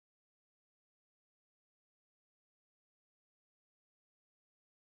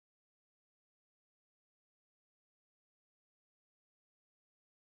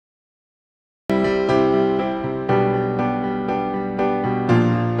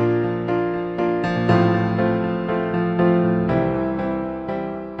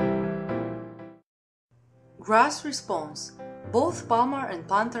Grass response. Both palmar and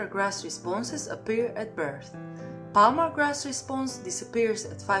plantar grass responses appear at birth. Palmar grass response disappears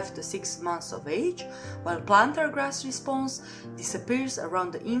at 5 to 6 months of age, while plantar grass response disappears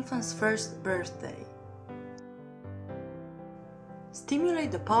around the infant's first birthday.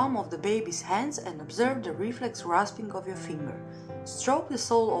 Stimulate the palm of the baby's hands and observe the reflex grasping of your finger. Stroke the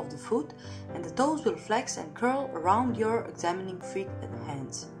sole of the foot, and the toes will flex and curl around your examining feet and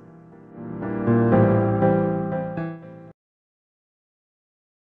hands.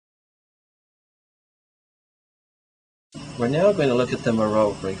 We're now going to look at the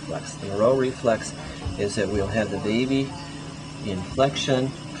Moreau reflex. The Moreau reflex is that we'll have the baby in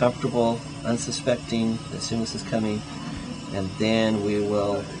flexion, comfortable, unsuspecting as soon as it's coming, and then we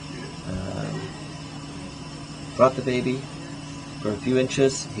will drop the baby for a few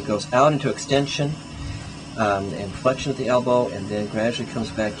inches. He goes out into extension and flexion at the elbow, and then gradually comes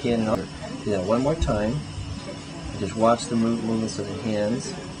back in. And do that one more time. And just watch the movements of the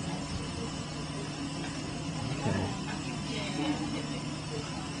hands. Okay.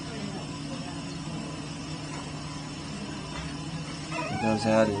 It goes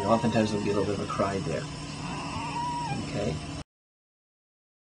out, and oftentimes there'll be a little bit of a cry there. Okay.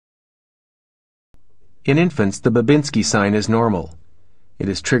 In infants, the Babinski sign is normal. It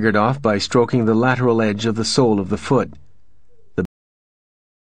is triggered off by stroking the lateral edge of the sole of the foot.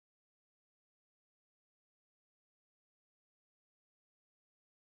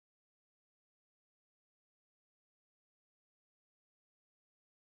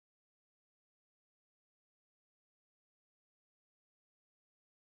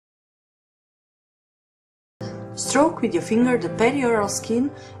 Stroke with your finger the perioral skin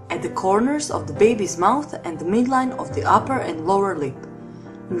at the corners of the baby's mouth and the midline of the upper and lower lip.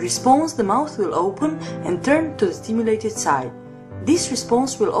 In response, the mouth will open and turn to the stimulated side. This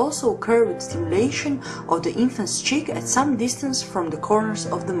response will also occur with stimulation of the infant's cheek at some distance from the corners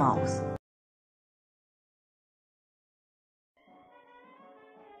of the mouth.